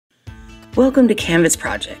Welcome to Canvas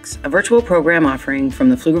Projects, a virtual program offering from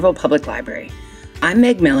the Pflugerville Public Library. I'm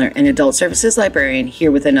Meg Miller, an Adult Services Librarian,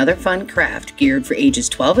 here with another fun craft geared for ages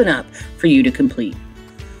 12 and up for you to complete.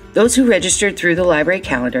 Those who registered through the library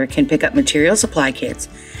calendar can pick up material supply kits,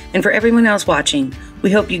 and for everyone else watching,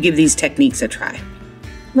 we hope you give these techniques a try.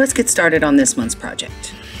 Let's get started on this month's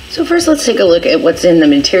project. So first, let's take a look at what's in the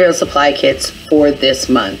material supply kits for this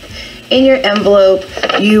month. In your envelope,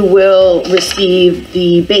 you will receive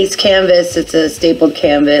the base canvas. It's a stapled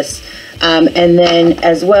canvas. And then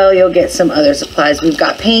as well, you'll get some other supplies. We've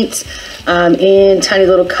got paints in tiny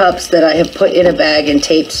little cups that I have put in a bag and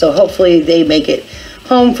taped. So hopefully they make it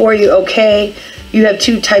home for you okay. You have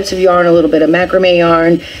two types of yarn, a little bit of macrame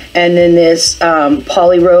yarn, and then this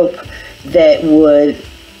poly rope that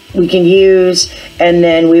we can use. And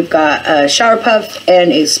then we've got a shower puff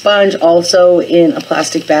and a sponge also in a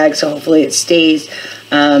plastic bag, so hopefully it stays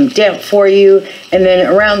damp for you. And then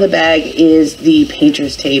around the bag is the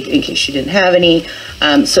painter's tape in case you didn't have any,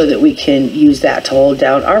 so that we can use that to hold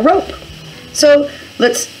down our rope. So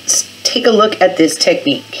let's take a look at this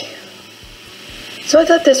technique. So I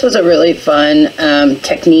thought this was a really fun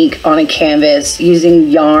technique on a canvas, using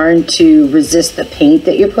yarn to resist the paint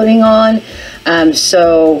that you're putting on.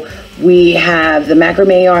 So we have the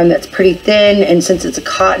macrame yarn that's pretty thin, and since it's a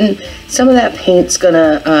cotton, some of that paint's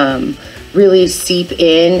gonna really seep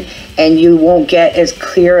in and you won't get as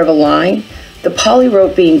clear of a line. The poly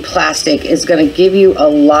rope being plastic is gonna give you a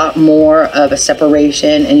lot more of a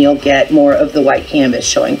separation, and you'll get more of the white canvas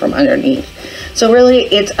showing from underneath. So really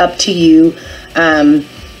it's up to you.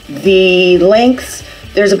 The length,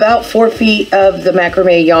 there's about 4 feet of the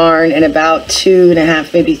macrame yarn and about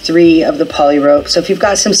 2.5, maybe 3 of the poly rope. So if you've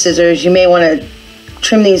got some scissors, you may want to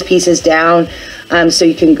trim these pieces down so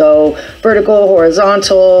you can go vertical,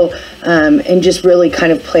 horizontal, and just really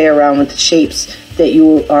kind of play around with the shapes that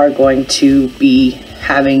you are going to be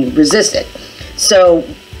having resisted. So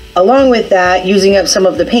along with that, using up some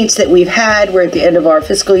of the paints that we've had, we're at the end of our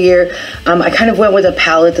fiscal year, I kind of went with a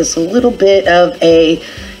palette that's a little bit of a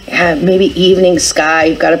maybe evening sky.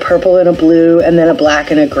 You've got a purple and a blue, and then a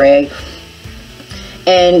black and a gray.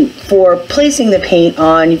 And for placing the paint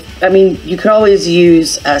on, I mean, you could always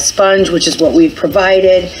use a sponge, which is what we've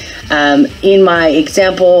provided. In my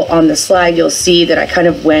example on the slide, you'll see that I kind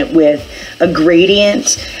of went with a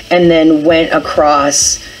gradient and then went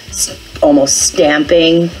across almost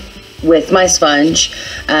stamping with my sponge.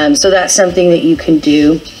 So that's something that you can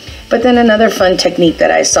do. But then another fun technique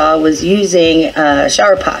that I saw was using a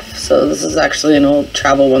shower puff. So this is actually an old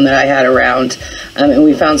travel one that I had around, and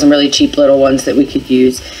we found some really cheap little ones that we could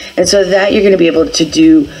use. And so that you're going to be able to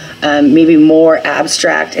do maybe more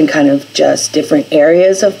abstract and kind of just different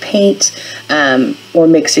areas of paint or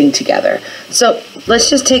mixing together. So let's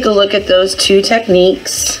just take a look at those two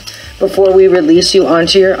techniques before we release you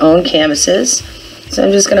onto your own canvases. So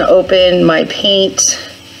I'm just going to open my paint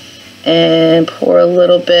and pour a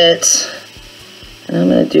little bit, and I'm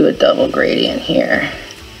going to do a double gradient here,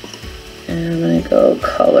 and I'm going to go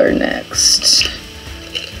color next.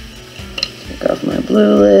 Take off my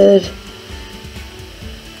blue lid,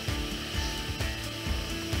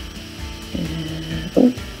 and,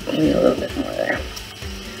 oh, maybe a little bit more there.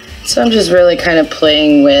 So I'm just really kind of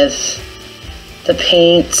playing with the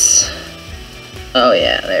paints. Oh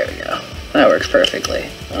yeah, there we go. That works perfectly.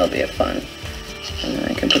 That'll be a fun. And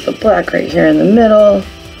then I can put the black right here in the middle.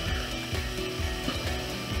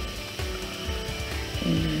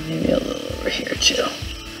 And maybe a little over here too.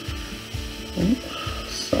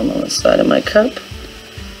 Some on the side of my cup.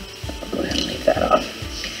 I'll go ahead and leave that off.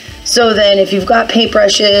 So then if you've got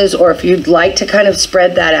paintbrushes, or if you'd like to kind of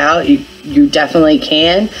spread that out, you definitely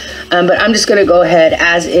can. But I'm just gonna go ahead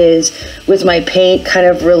as is with my paint, kind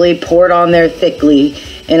of really pour it on there thickly.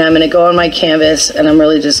 And I'm gonna go on my canvas, and I'm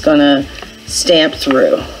really just gonna stamp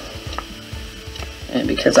through. And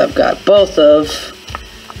because I've got both of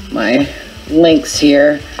my lengths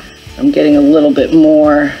here, I'm getting a little bit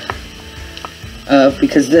more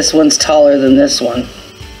because this one's taller than this one.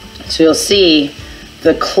 So you'll see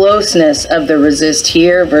the closeness of the resist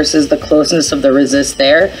here versus the closeness of the resist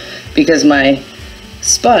there, because my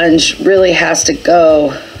sponge really has to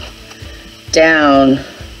go down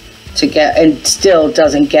to get, and still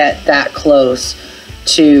doesn't get that close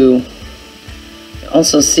to.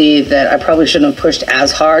 Also see that I probably shouldn't have pushed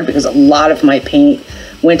as hard, because a lot of my paint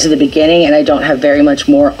went to the beginning and I don't have very much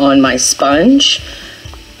more on my sponge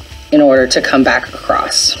in order to come back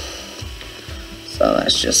across. So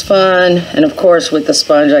that's just fun. And of course with the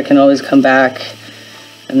sponge I can always come back,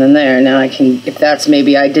 and then there, now I can, if that's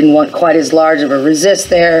maybe I didn't want quite as large of a resist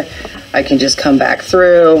there, I can just come back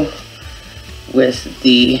through with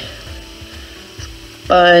the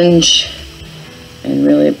sponge and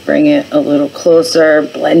really bring it a little closer,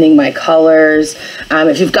 blending my colors.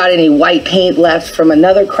 If you've got any white paint left from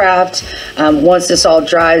another craft, once this all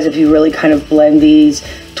dries, if you really kind of blend these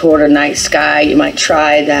toward a night sky, you might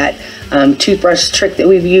try that toothbrush trick that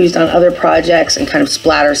we've used on other projects and kind of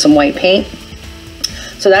splatter some white paint.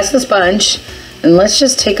 So that's the sponge. And let's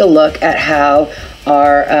just take a look at how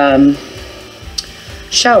our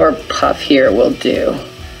shower puff here will do.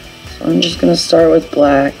 So I'm just gonna start with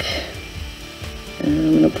black. And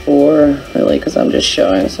I'm gonna pour, really, because I'm just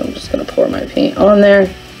showing, so I'm just gonna pour my paint on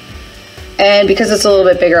there. And because it's a little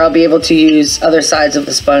bit bigger, I'll be able to use other sides of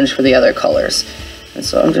the sponge for the other colors. And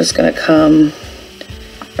so I'm just gonna come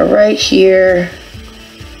right here.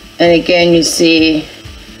 And again, you see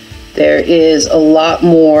there is a lot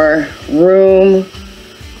more room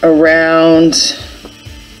around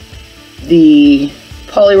the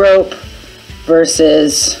poly rope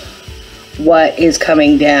versus what is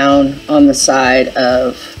coming down on the side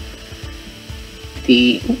of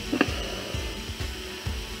the,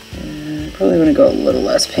 probably want to go a little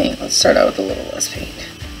less paint. Let's start out with a little less paint.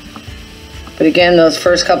 But again, those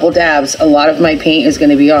first couple dabs, a lot of my paint is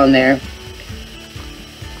going to be on there.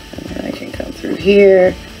 And then I can come through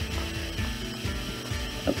here.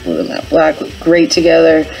 Blue and that black look great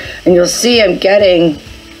together. And you'll see I'm getting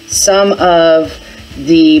some of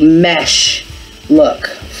the mesh look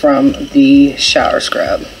from the shower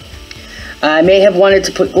scrub. I may have wanted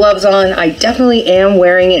to put gloves on. I definitely am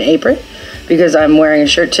wearing an apron because I'm wearing a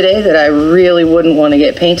shirt today that I really wouldn't want to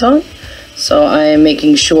get paint on. So I am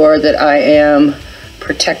making sure that I am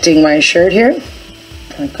protecting my shirt here.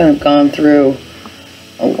 I've kind of gone through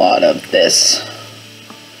a lot of this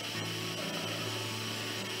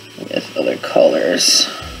with other colors.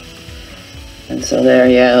 And so there,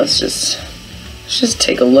 yeah, let's just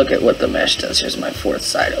take a look at what the mesh does. Here's my fourth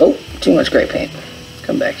side. Oh, too much gray paint.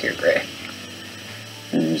 Come back here, gray.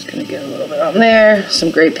 And I'm just gonna get a little bit on there,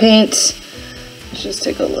 some gray paint. Let's just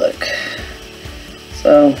take a look.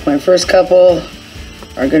 So my first couple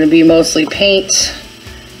are gonna be mostly paint,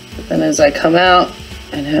 but then as I come out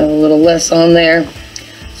and have a little less on there,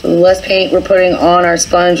 so the less paint we're putting on our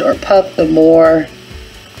sponge or puff, the more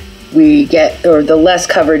we get, or the less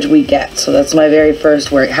coverage we get. So that's my very first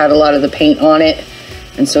where it had a lot of the paint on it.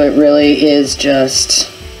 And so it really is just,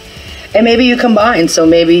 and maybe you combine. So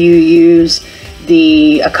maybe you use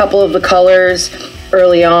a couple of the colors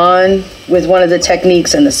early on with one of the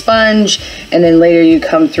techniques and the sponge, and then later you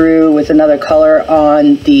come through with another color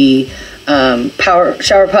on the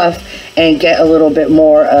shower puff and get a little bit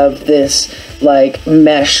more of this like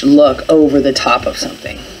mesh look over the top of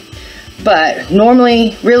something. But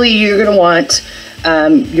normally, really, you're gonna want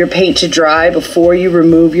your paint to dry before you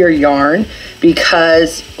remove your yarn,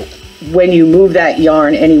 because when you move that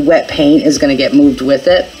yarn, any wet paint is gonna get moved with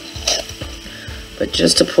it. But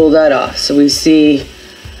just to pull that off, so we see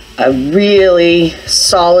a really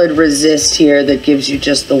solid resist here that gives you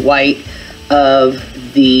just the white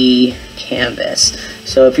of the canvas.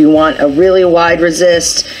 So if you want a really wide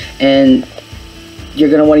resist, and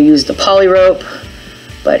you're gonna wanna use the poly rope,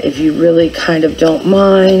 but if you really kind of don't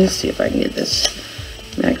mind, see if I can get this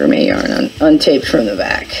macrame yarn untaped from the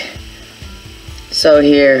back. So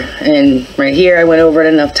here, and right here, I went over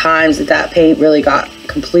it enough times that that paint really got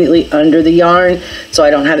completely under the yarn, so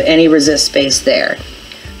I don't have any resist space there.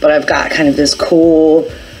 But I've got kind of this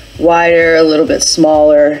cool, wider, a little bit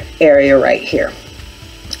smaller area right here.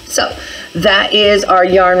 So that is our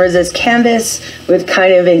yarn resist canvas with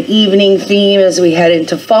kind of an evening theme as we head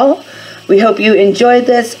into fall. We hope you enjoyed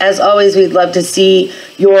this. As always, we'd love to see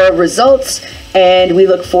your results, and we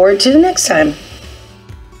look forward to the next time.